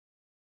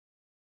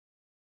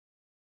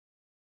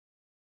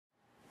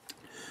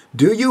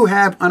Do you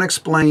have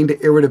unexplained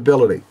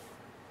irritability?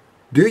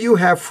 Do you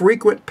have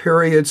frequent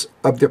periods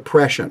of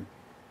depression?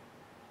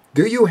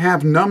 Do you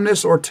have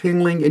numbness or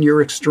tingling in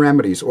your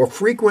extremities or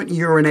frequent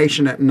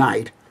urination at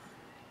night?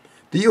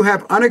 Do you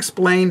have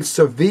unexplained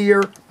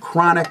severe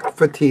chronic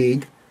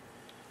fatigue?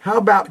 How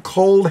about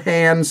cold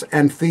hands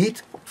and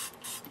feet?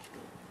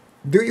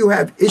 Do you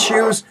have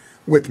issues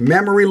with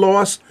memory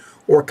loss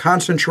or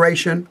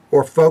concentration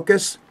or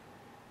focus?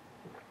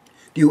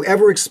 Do you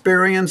ever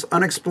experience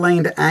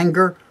unexplained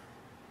anger?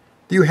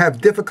 Do you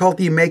have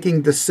difficulty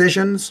making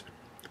decisions?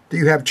 Do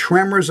you have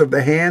tremors of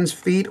the hands,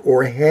 feet,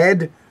 or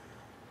head?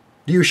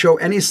 Do you show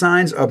any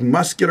signs of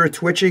muscular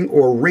twitching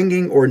or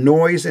ringing or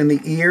noise in the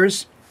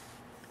ears?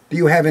 Do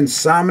you have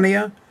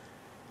insomnia?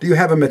 Do you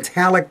have a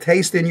metallic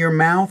taste in your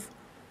mouth?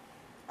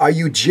 Are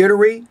you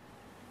jittery?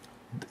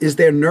 Is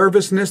there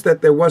nervousness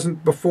that there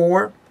wasn't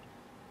before?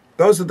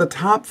 Those are the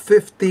top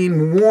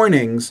 15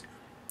 warnings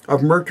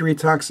of mercury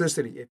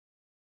toxicity.